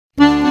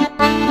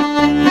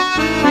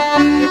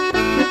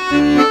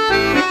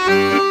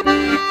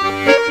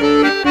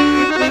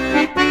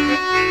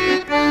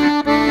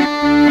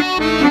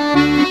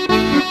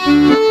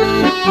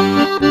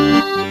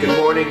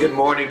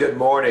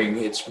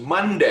It's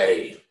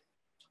Monday,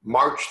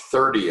 March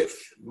 30th.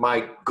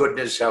 My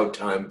goodness, how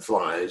time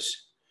flies.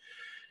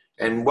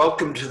 And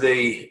welcome to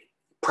the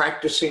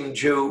Practicing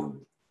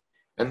Jew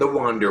and the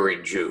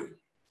Wandering Jew.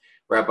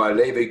 Rabbi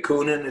Levi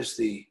Cunin is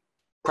the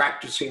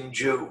Practicing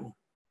Jew,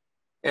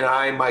 and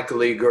I,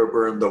 Michael E.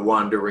 Gerber, am the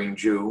Wandering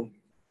Jew.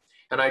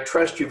 And I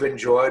trust you've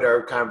enjoyed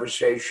our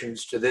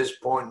conversations to this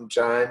point in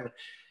time,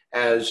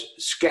 as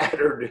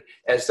scattered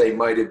as they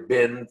might have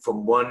been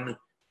from one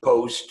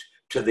post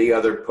to the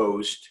other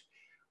post.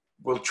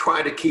 We'll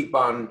try to keep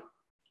on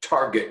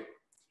target,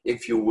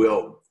 if you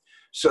will,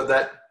 so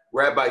that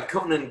Rabbi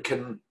Cunin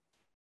can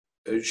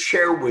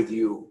share with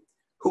you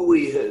who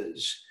he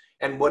is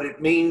and what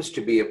it means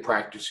to be a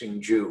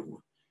practicing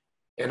Jew.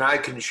 And I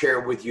can share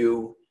with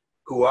you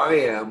who I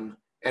am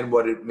and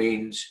what it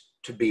means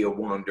to be a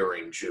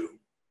wandering Jew.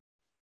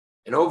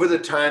 And over the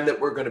time that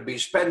we're going to be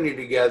spending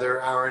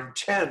together, our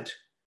intent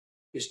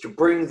is to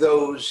bring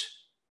those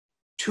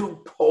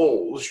two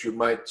poles, you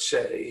might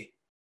say,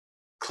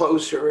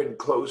 closer and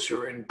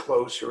closer and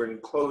closer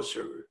and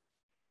closer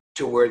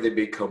to where they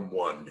become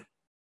one.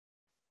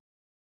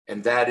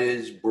 And that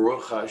is,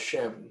 Baruch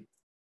Hashem,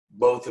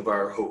 both of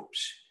our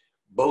hopes,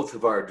 both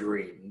of our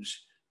dreams,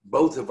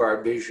 both of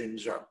our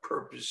visions, our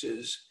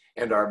purposes,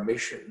 and our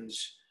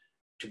missions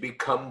to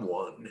become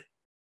one,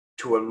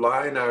 to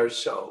align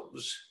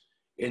ourselves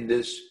in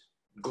this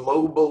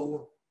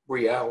global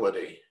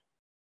reality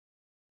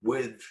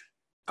with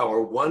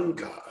our one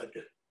God,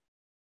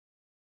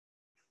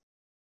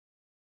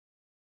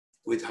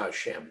 with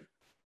Hashem.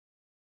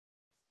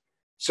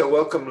 So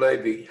welcome,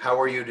 Levi.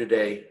 How are you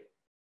today?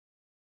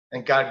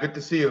 Thank God. Good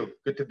to see you.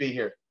 Good to be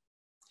here.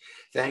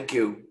 Thank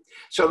you.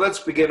 So let's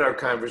begin our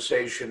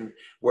conversation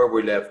where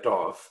we left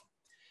off.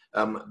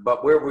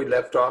 But where we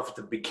left off at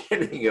the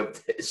beginning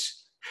of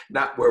this,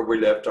 not where we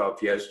left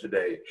off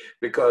yesterday,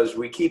 because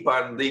we keep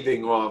on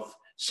leaving off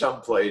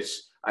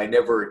someplace I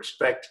never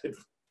expected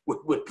we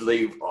would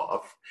leave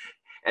off.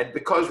 And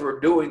because we're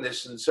doing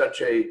this in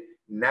such a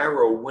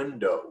narrow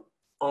window,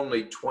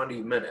 only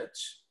 20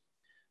 minutes,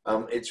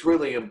 it's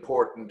really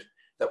important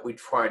that we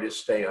try to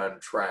stay on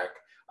track.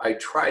 I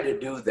try to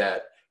do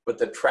that, but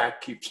the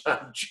track keeps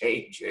on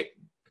changing.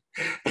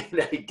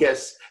 And I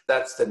guess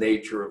that's the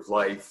nature of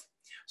life.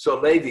 So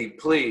Levi,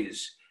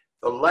 please,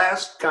 the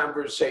last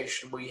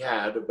conversation we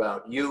had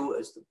about you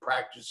as the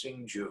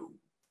practicing Jew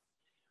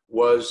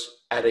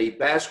was at a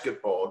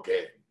basketball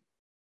game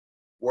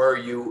where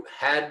you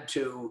had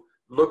to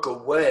look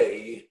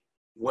away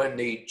when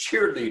the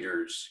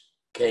cheerleaders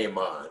came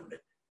on.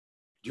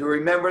 Do you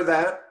remember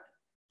that?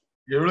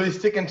 You're really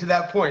sticking to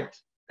that point.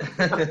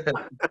 Well,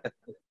 that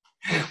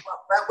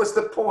was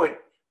the point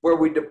where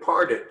we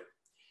departed.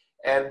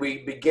 And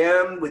we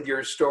began with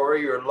your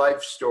story, your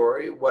life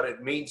story, what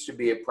it means to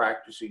be a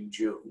practicing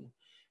Jew.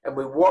 And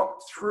we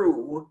walked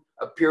through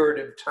a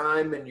period of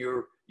time in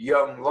your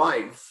young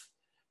life,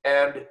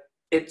 and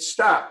it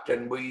stopped,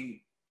 and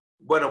we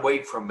went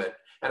away from it.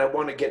 And I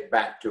want to get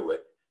back to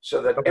it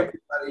so that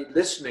everybody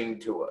listening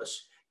to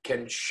us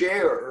can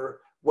share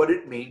what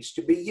it means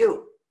to be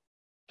you.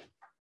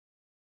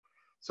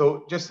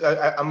 So just,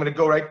 I'm going to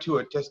go right to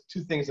it. Just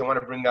two things I want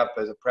to bring up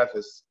as a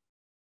preface.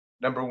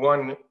 Number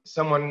one,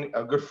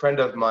 a good friend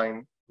of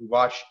mine who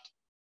watched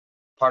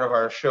part of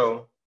our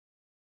show,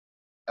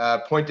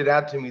 pointed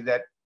out to me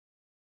that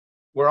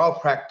we're all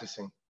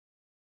practicing,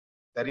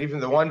 that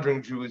even the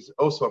wandering Jew is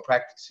also a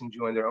practicing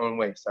Jew in their own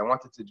way. So I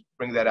wanted to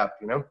bring that up,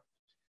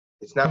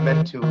 It's not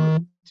meant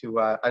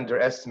to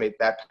underestimate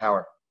that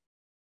power.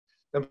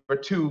 Number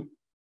two,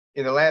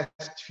 in the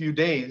last few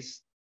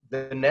days,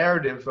 the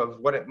narrative of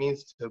what it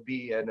means to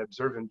be an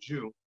observant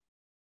Jew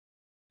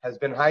has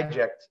been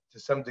hijacked to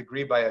some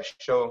degree by a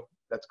show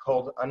that's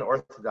called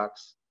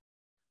Unorthodox,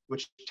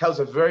 which tells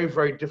a very,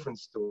 very different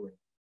story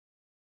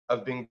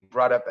of being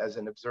brought up as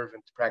an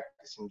observant,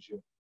 practicing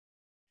Jew.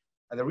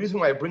 And the reason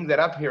why I bring that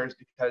up here is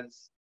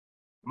because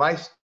my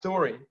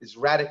story is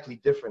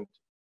radically different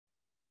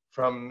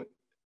from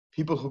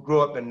people who grew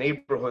up in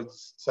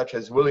neighborhoods such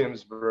as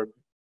Williamsburg,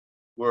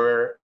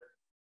 where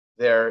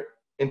their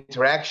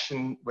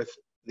interaction with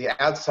the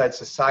outside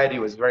society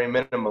was very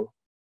minimal.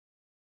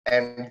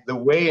 And the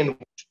way in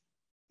which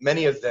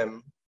many of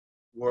them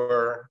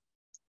were,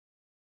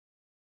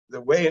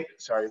 the way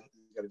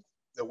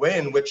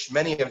in which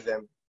many of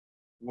them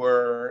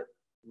were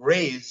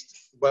raised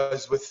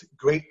was with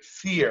great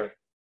fear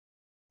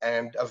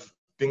and of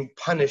being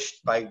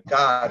punished by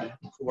God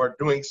for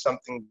doing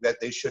something that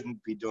they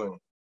shouldn't be doing.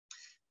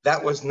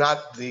 That was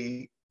not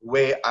the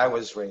way I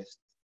was raised.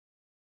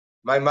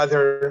 My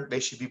mother, may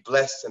she be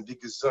blessed and be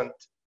gesund,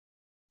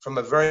 from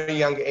a very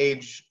young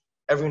age,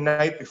 every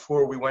night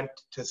before we went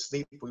to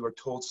sleep, we were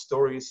told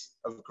stories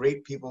of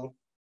great people,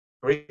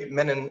 great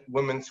men and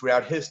women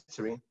throughout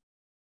history.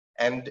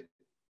 And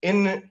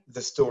in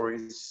the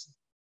stories,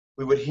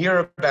 we would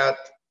hear about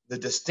the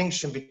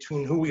distinction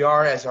between who we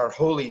are as our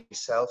holy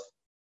self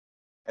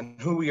and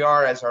who we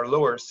are as our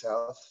lower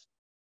self.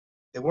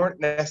 They weren't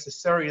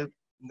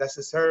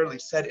necessarily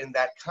said in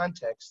that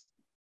context,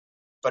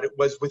 but it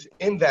was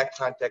within that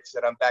context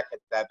that I'm back at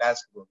that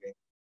basketball game.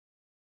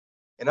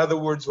 In other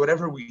words,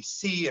 whatever we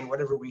see and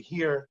whatever we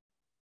hear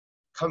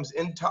comes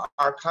into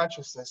our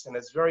consciousness, and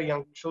as very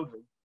young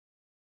children,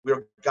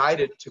 we're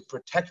guided to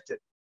protect it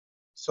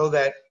so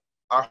that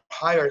our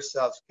higher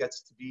self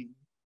gets to be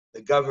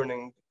the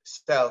governing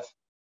self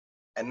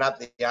and not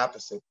the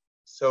opposite.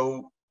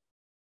 So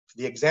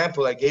the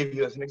example I gave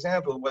you as an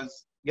example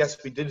was, yes,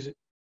 we did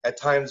at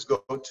times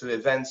go to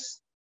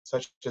events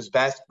such as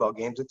basketball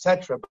games,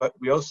 etc., but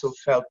we also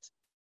felt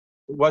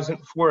it wasn't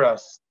for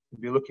us to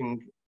be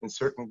looking in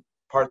certain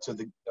parts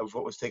of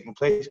what was taking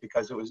place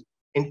because it was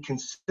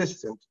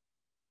inconsistent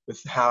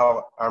with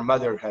how our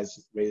mother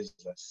has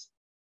raised us.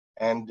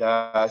 And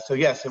so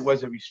yes, it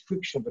was a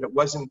restriction, but it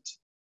wasn't.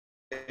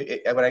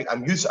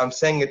 I'm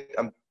saying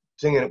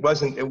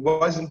it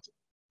wasn't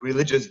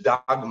religious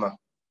dogma.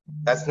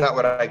 That's not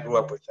what I grew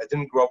up with. I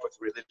didn't grow up with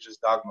religious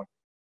dogma.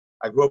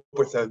 I grew up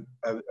with a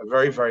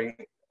very, very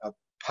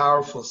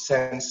powerful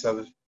sense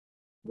of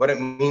what it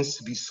means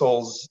to be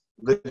souls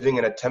living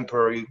in a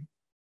temporary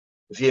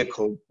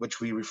vehicle, which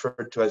we refer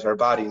to as our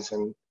bodies,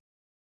 and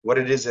what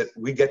it is that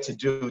we get to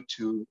do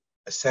to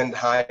ascend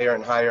higher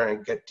and higher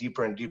and get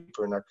deeper and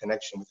deeper in our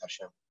connection with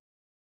Hashem.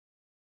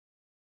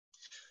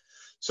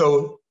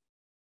 So,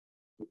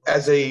 go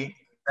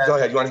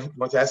ahead. You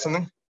want to ask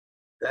something?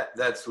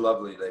 That's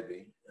lovely,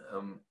 Levi.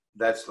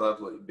 That's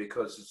lovely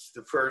because it's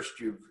the first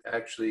you've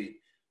actually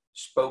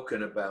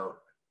spoken about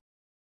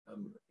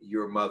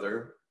your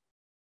mother.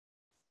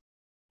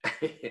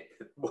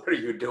 What are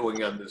you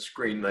doing on the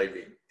screen,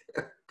 Levi?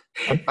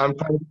 I'm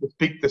trying to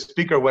speak. The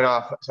speaker went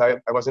off, so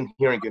I wasn't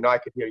hearing you. Now I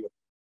could hear you.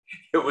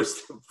 It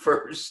was the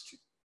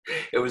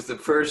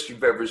first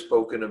you've ever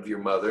spoken of your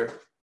mother.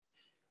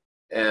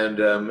 And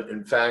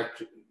in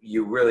fact,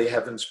 you really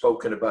haven't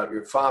spoken about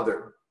your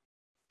father.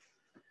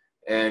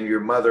 And your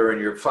mother and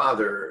your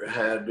father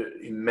had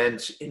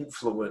immense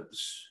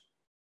influence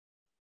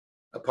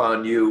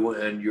upon you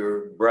and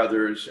your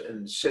brothers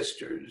and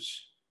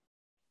sisters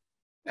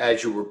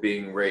as you were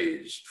being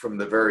raised from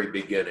the very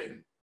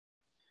beginning.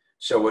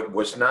 So it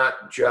was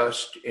not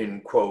just,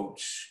 in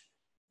quotes,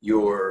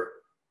 your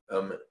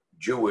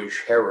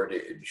Jewish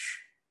heritage.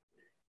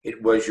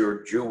 It was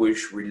your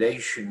Jewish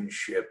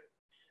relationship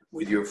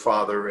with your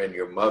father and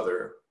your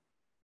mother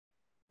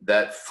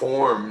that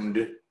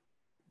formed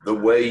the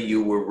way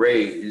you were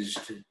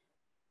raised,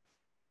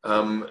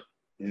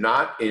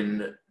 not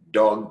in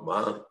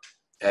dogma,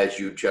 as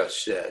you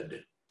just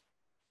said,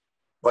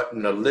 but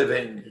in a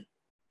living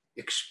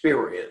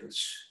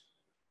experience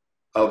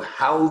of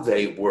how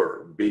they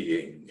were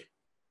being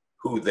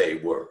who they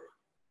were.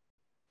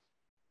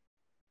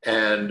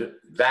 And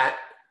that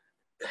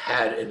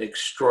had an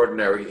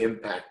extraordinary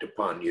impact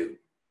upon you.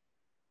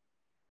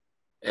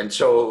 And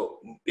so,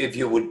 if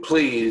you would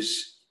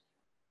please,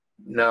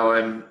 now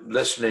I'm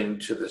listening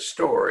to the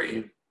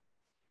story,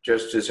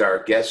 just as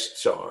our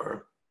guests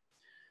are,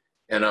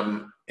 and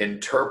I'm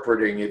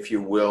interpreting, if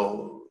you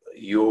will,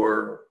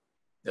 your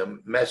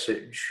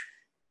message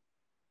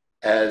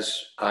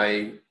as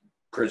I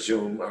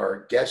presume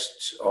our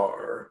guests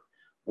are,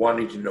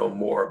 wanting to know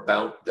more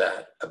about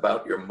that,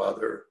 about your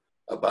mother,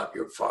 about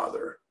your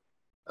father.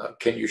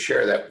 Can you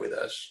share that with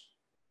us?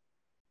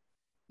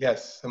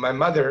 Yes. So my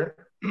mother,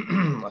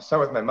 I'll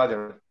start with my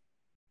mother.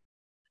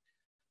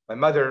 My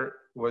mother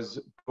was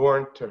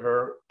born to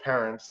her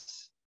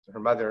parents, to her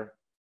mother,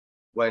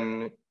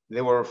 when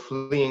they were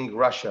fleeing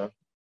Russia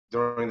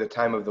during the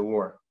time of the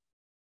war.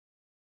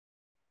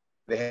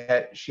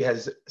 She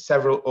has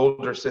several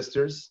older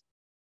sisters,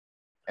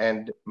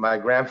 and my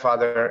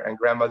grandfather and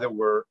grandmother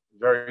were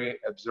very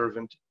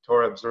observant,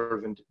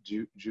 Torah-observant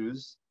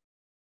Jews,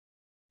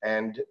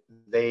 and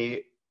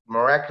they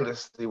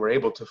miraculously were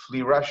able to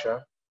flee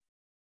Russia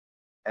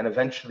and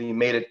eventually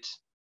made it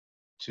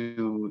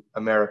to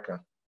America.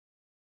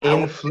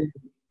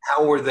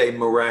 How were they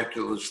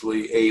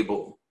miraculously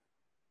able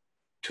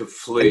to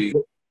flee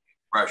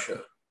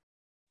Russia?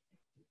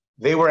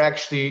 They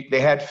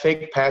had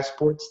fake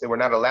passports. They were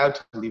not allowed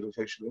to leave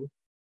officially.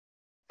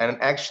 And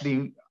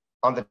actually,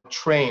 on the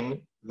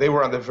train, they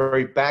were on the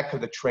very back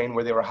of the train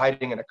where they were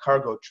hiding in a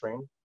cargo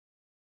train.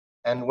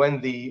 And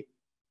when the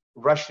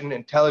Russian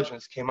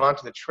intelligence came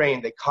onto the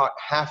train, they caught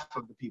half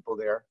of the people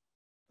there.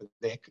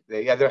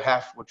 The other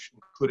half, which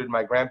included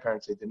my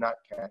grandparents, they did not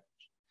catch.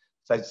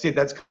 So I see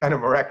that's kind of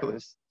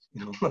miraculous,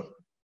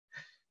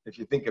 if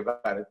you think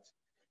about it.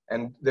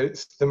 And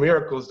the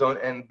miracles don't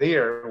end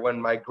there. When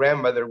my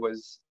grandmother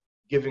was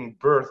giving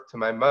birth to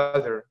my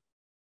mother,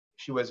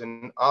 she was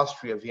in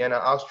Austria, Vienna,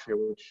 Austria,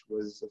 which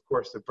was, of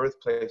course, the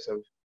birthplace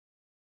of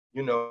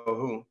you know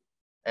who.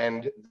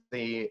 And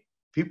the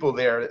people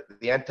there,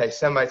 the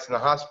anti-Semites in the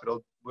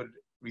hospital, would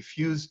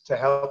refuse to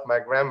help my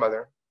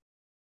grandmother.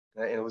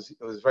 And it was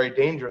very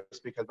dangerous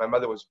because my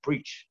mother was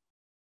breech.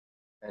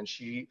 And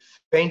she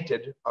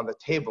fainted on the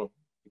table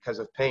because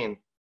of pain.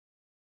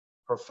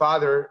 Her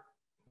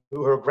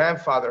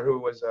grandfather, who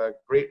was a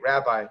great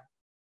rabbi,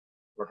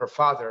 or her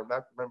father, I'm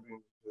not remembering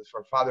if it was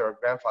her father or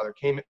grandfather,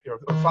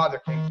 her father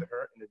came to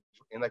her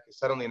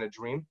suddenly in a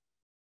dream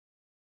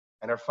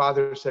And her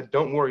father said,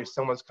 don't worry,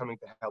 someone's coming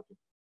to help you.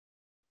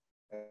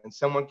 And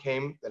someone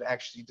came that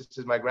actually, this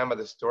is my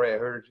grandmother's story, I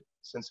heard it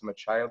since I'm a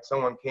child.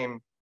 Someone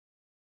came,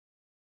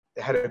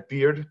 they had a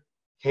beard,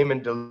 came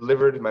and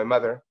delivered my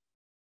mother.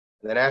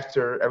 And then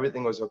after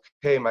everything was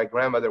okay, my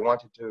grandmother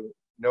wanted to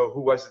know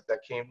who was it that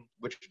came,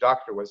 which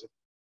doctor was it.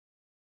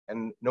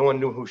 And no one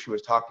knew who she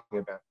was talking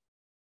about.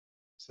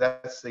 So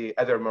that's the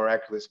other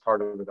miraculous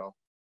part of it all.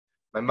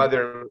 My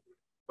mother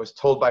was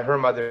told by her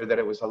mother that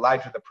it was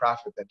Elijah the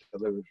prophet that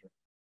delivered her.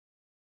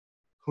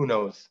 Who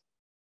knows?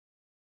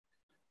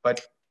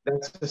 But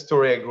that's the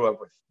story I grew up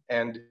with.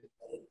 And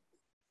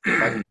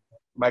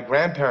my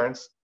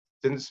grandparents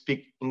didn't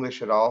speak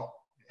English at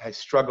all. I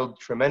struggled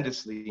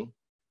tremendously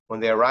when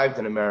they arrived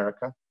in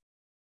America,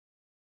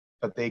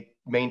 but they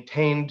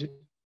maintained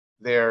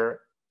their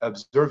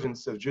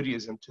observance of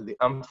Judaism to the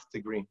nth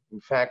degree. In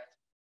fact,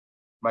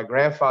 my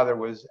grandfather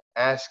was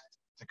asked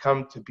to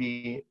come to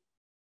be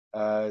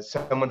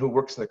someone who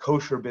works in the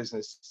kosher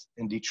business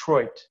in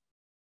Detroit,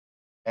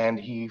 and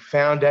he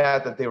found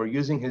out that they were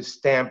using his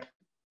stamp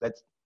that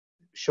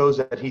shows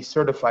that he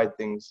certified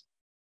things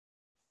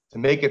to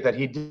make it that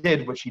he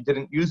did, which he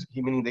didn't use,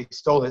 meaning they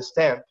stole his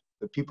stamp,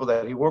 the people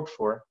that he worked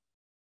for.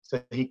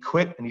 So he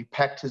quit and he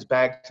packed his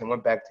bags and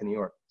went back to New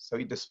York. So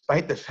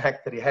despite the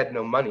fact that he had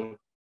no money,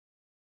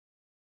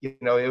 you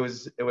know, it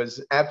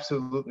was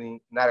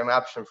absolutely not an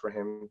option for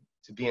him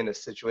to be in a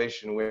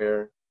situation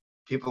where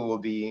people will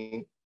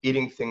be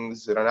eating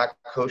things that are not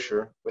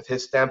kosher with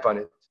his stamp on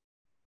it.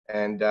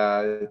 And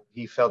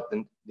he felt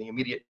the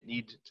immediate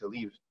need to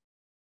leave.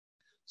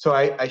 So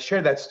I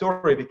share that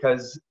story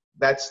because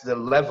that's the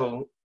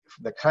level,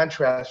 the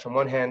contrast from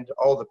one hand,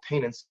 all the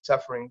pain and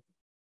suffering,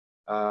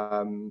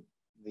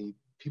 the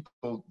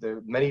people,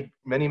 the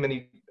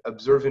many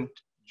observant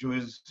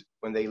Jews,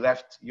 when they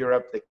left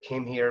Europe, they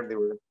came here, they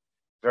were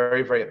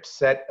very, very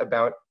upset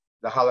about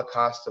the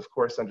Holocaust, of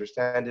course,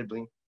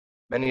 understandably.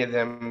 Many of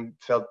them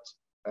felt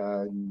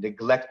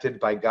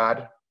neglected by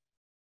God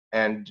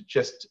and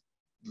just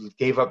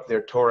gave up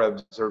their Torah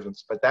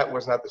observance. But that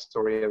was not the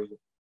story of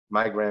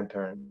my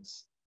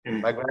grandparents.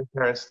 My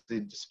grandparents,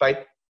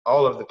 despite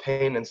all of the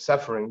pain and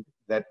suffering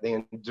that they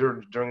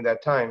endured during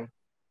that time,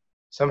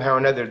 somehow or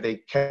another they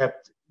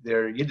kept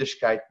their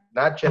Yiddishkeit,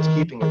 not just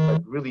keeping it,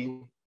 but really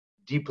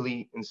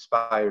deeply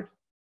inspired,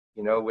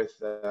 you know, with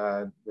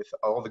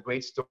all the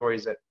great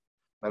stories that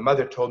my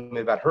mother told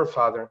me about her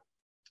father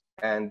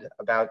and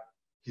about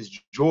his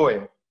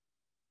joy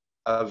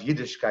of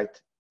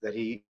Yiddishkeit that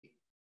he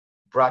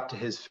brought to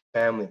his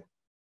family.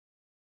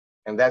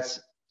 And that's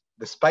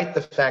despite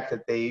the fact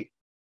that they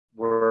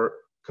were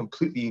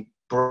completely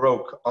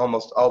broke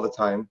almost all the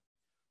time,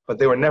 but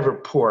they were never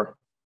poor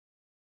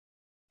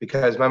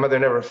because my mother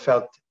never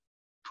felt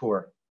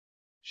poor.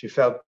 She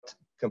felt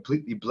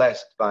completely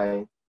blessed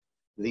by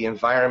the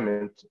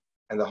environment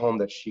and the home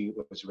that she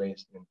was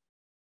raised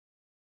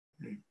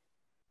in.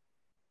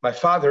 My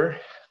father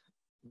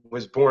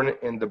was born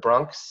in the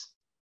Bronx.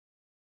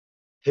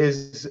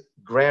 His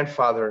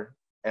grandfather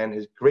and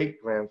his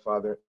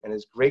great-grandfather and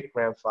his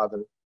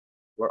great-grandfather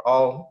were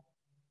all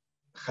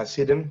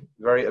Hasidim,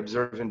 very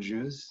observant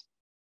Jews.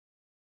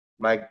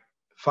 My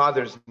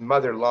father's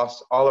mother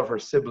lost all of her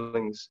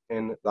siblings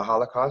in the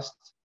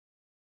Holocaust.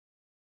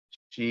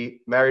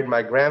 She married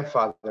my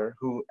grandfather,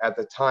 who at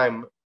the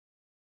time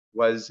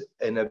was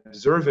an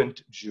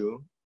observant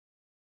Jew,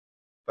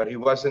 but he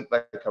wasn't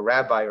like a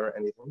rabbi or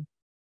anything.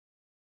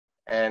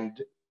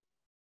 And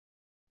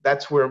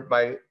that's where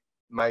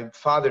my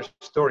father's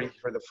story,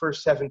 for the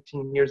first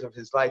 17 years of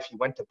his life, he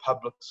went to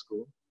public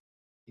school.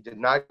 He did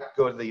not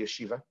go to the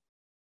yeshiva.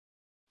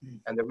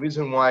 And the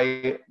reason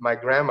why my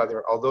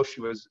grandmother, although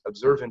she was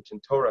observant in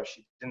Torah,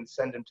 she didn't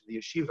send him to the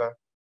yeshiva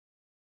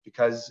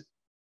because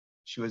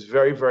she was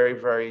very, very,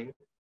 very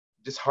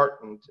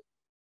disheartened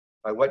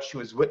by what she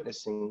was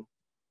witnessing,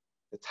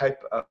 the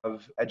type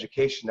of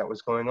education that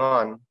was going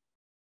on.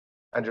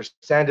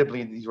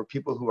 Understandably, these were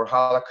people who were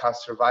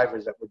Holocaust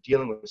survivors that were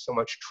dealing with so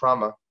much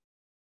trauma.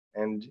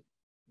 And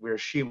where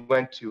she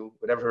went to,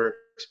 whatever her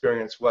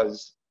experience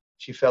was,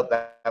 she felt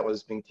that that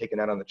was being taken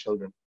out on the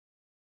children.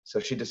 So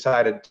she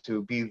decided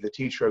to be the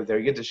teacher of their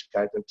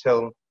Yiddishkeit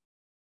until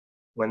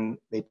when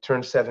they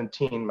turned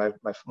 17. My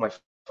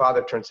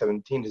father turned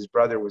 17. His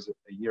brother was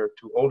a year or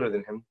two older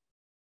than him.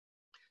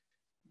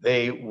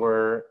 They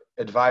were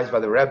advised by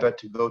the Rebbe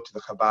to go to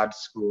the Chabad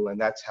school,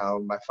 and that's how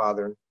my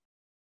father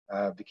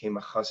became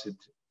a chassid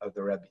of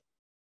the Rebbe.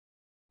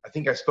 I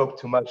think I spoke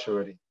too much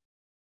already.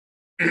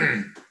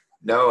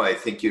 No, I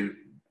think you.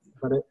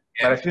 But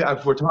I feel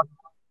if we're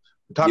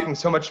talking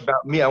so much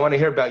about me, I want to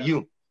hear about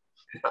you.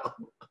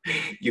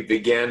 You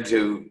began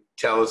to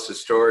tell us a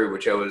story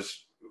which I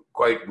was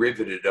quite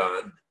riveted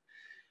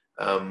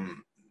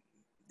on.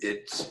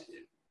 It's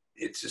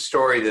a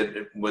story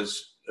that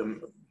was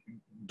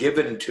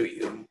given to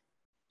you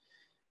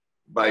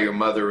by your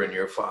mother and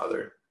your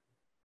father,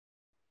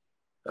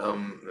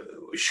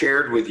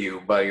 shared with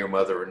you by your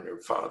mother and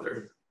your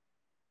father,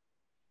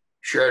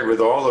 shared with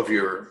all of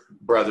your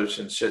brothers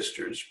and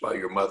sisters by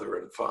your mother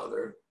and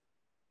father.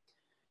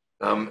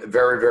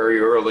 very, very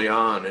early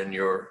on in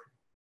your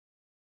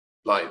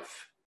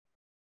life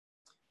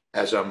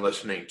as I'm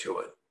listening to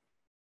it.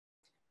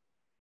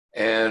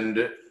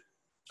 And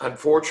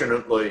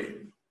unfortunately,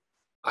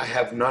 I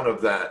have none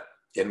of that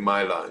in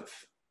my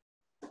life.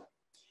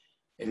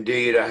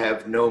 Indeed, I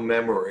have no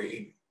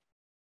memory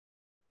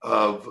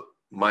of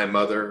my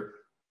mother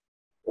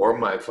or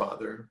my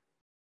father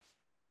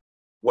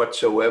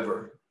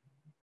whatsoever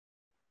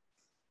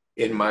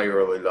in my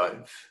early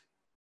life.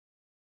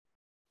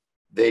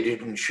 They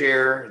didn't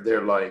share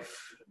their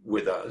life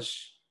with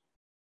us.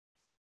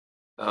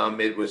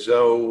 It was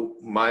though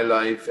my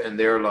life and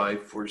their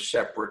life were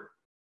separate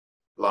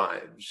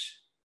lives,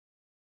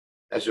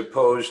 as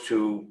opposed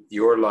to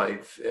your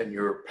life and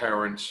your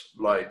parents'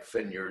 life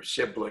and your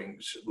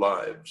siblings'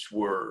 lives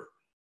were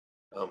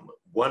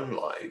one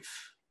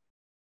life.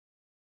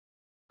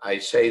 I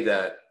say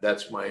that,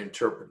 that's my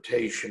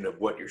interpretation of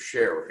what you're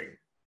sharing.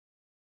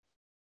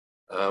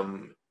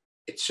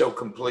 It's so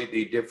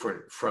completely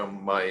different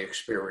from my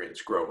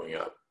experience growing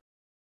up.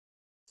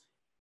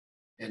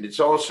 And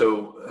it's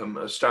also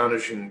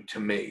astonishing to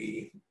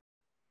me,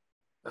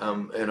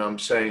 and I'm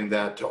saying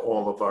that to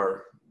all of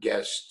our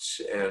guests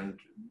and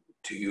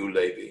to you,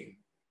 Levi,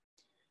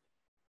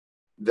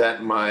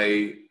 that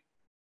my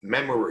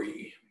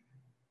memory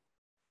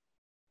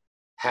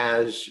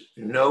has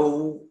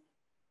no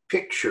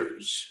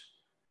pictures,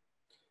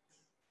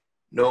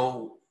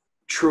 no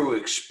true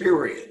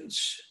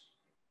experience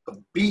of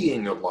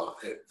being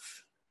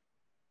alive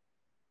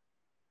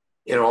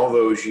in all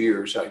those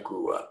years I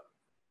grew up.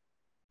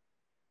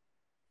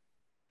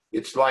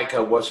 It's like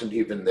I wasn't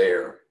even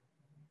there.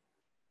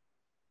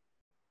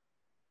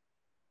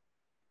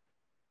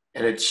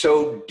 And it's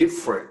so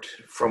different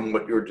from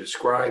what you're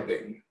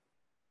describing,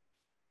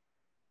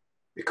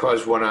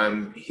 because what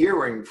I'm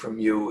hearing from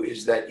you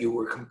is that you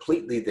were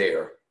completely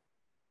there.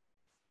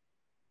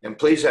 And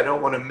please, I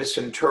don't want to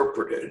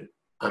misinterpret it.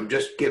 I'm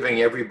just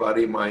giving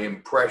everybody my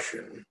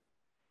impression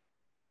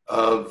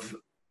of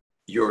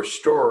your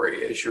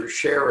story as you're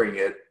sharing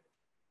it.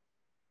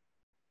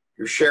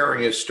 You're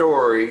sharing a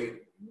story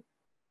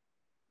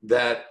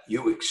that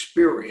you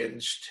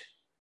experienced,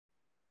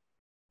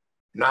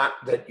 not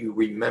that you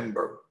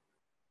remember.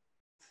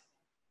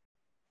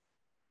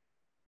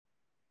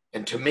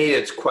 And to me,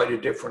 it's quite a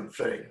different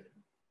thing.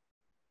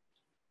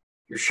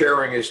 You're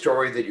sharing a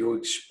story that you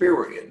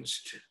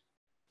experienced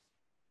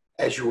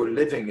as you were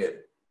living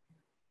it,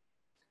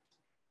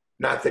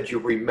 not that you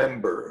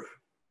remember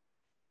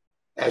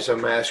as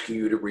I'm asking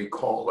you to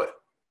recall it.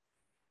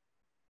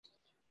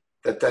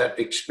 That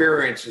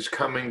experience is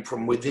coming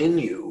from within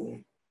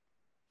you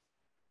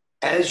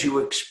as you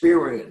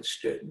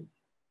experienced it,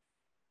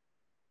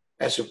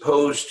 as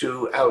opposed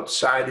to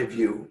outside of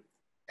you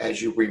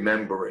as you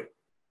remember it.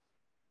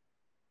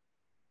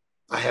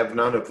 I have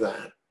none of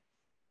that.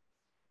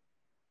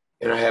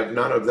 And I have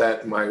none of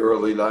that in my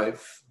early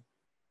life.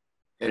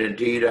 And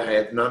indeed, I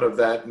have none of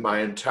that in my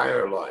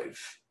entire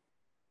life.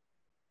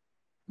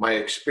 My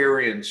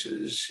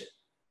experiences,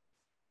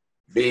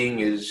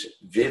 being as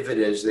vivid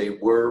as they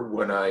were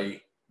when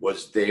I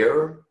was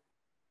there,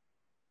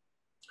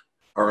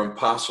 are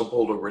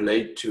impossible to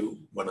relate to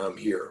when I'm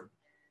here.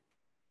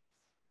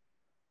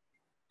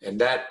 And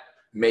that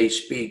may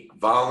speak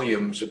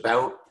volumes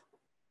about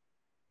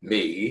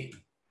me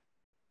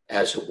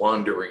as a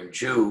wandering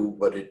Jew,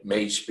 but it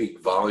may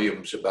speak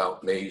volumes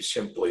about me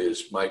simply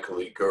as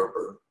Michael E.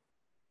 Gerber.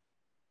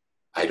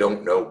 I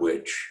don't know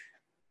which.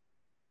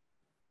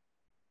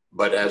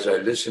 But as I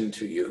listen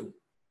to you,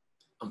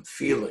 I'm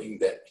feeling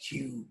that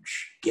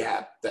huge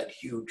gap, that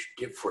huge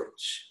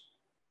difference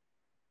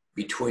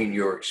between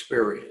your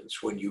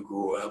experience when you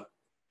grew up,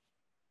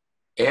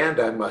 and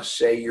I must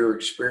say your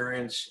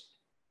experience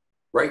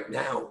right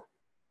now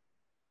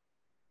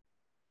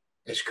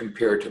as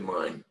compared to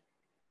mine.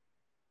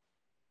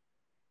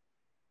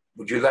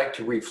 Would you like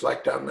to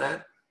reflect on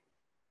that?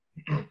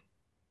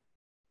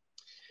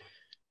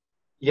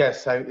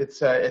 Yes,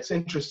 it's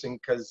interesting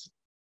because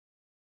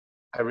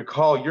I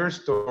recall your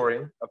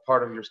story, a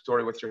part of your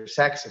story with your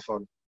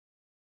saxophone,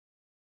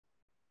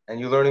 and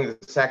you learning the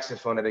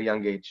saxophone at a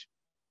young age.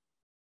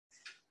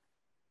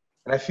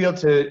 And I feel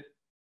it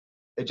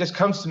just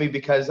comes to me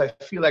because I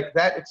feel like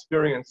that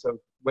experience of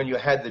when you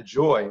had the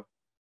joy,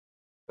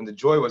 when the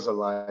joy was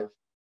alive,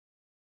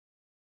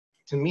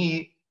 to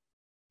me,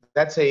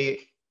 that's a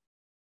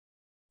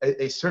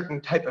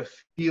certain type of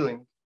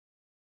feeling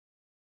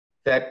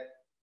that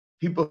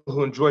people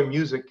who enjoy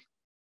music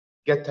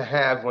get to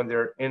have when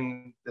they're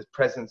in the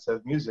presence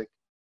of music.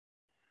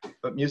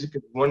 But music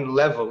is one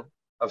level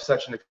of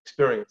such an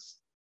experience.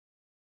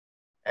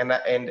 And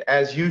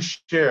as you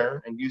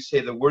share and you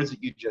say the words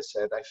that you just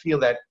said, I feel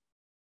that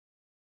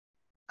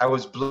I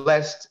was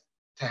blessed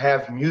to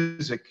have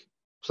music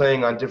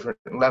playing on different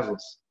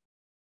levels.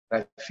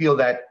 I feel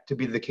that to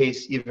be the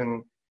case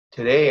even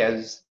today,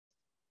 as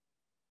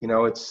you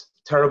know, it's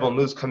terrible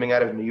news coming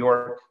out of New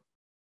York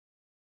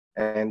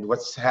and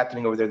what's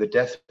happening over there, the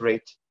death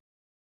rate.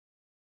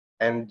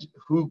 And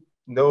who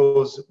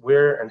knows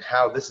where and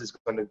how this is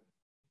going to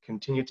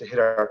continue to hit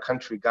our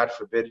country, God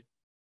forbid.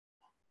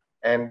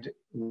 And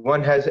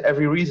one has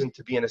every reason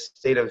to be in a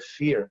state of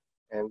fear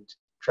and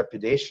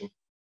trepidation.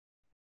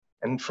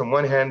 And from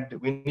one hand,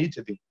 we need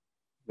to be.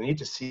 We need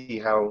to see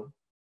how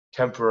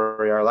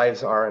temporary our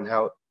lives are and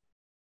how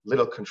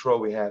little control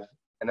we have.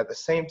 And at the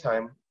same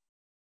time,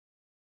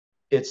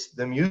 it's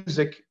the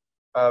music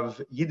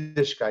of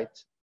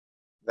Yiddishkeit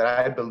that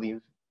I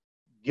believe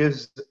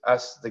gives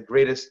us the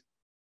greatest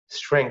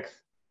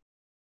strength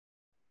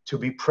to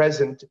be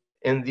present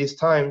in these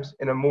times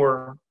in a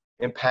more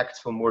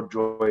impactful, more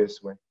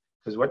joyous way.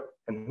 Because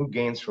who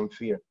gains from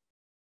fear?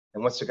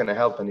 And what's it going to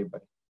help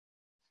anybody?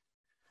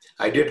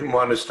 I didn't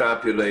want to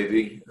stop you,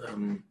 Levi,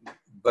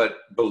 but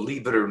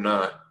believe it or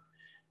not,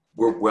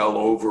 we're well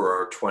over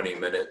our 20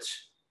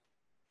 minutes.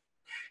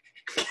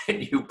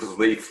 Can you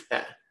believe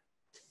that?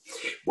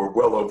 We're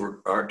well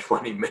over our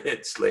 20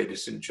 minutes,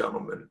 ladies and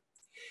gentlemen.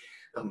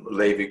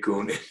 Levi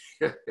Cunin.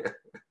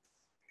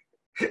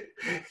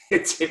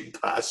 It's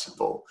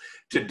impossible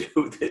to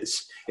do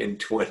this in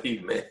 20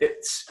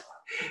 minutes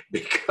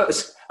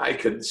because I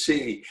can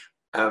see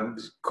I'm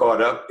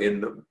caught up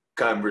in the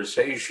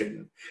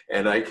conversation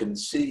and I can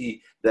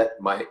see that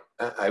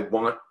I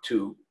want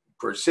to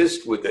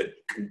persist with it,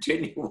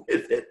 continue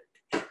with it,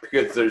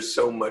 because there's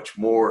so much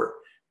more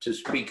to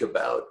speak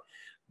about.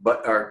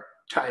 But our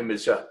time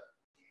is up.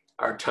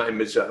 Our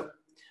time is up.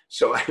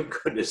 So I'm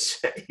going to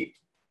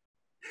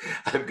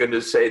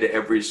say to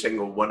every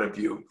single one of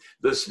you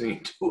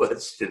listening to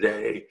us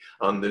today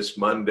on this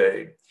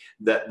Monday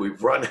that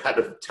we've run out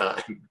of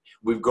time.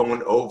 We've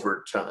gone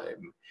over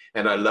time.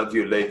 And I love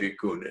you, Levi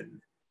Cunin.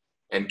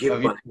 And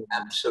give my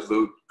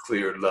absolute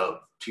clear love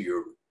to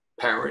your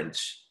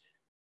parents,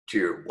 to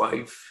your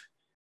wife,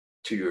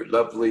 to your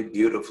lovely,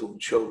 beautiful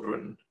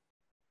children.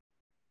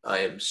 I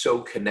am so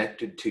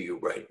connected to you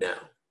right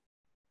now.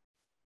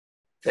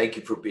 Thank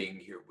you for being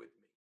here with me.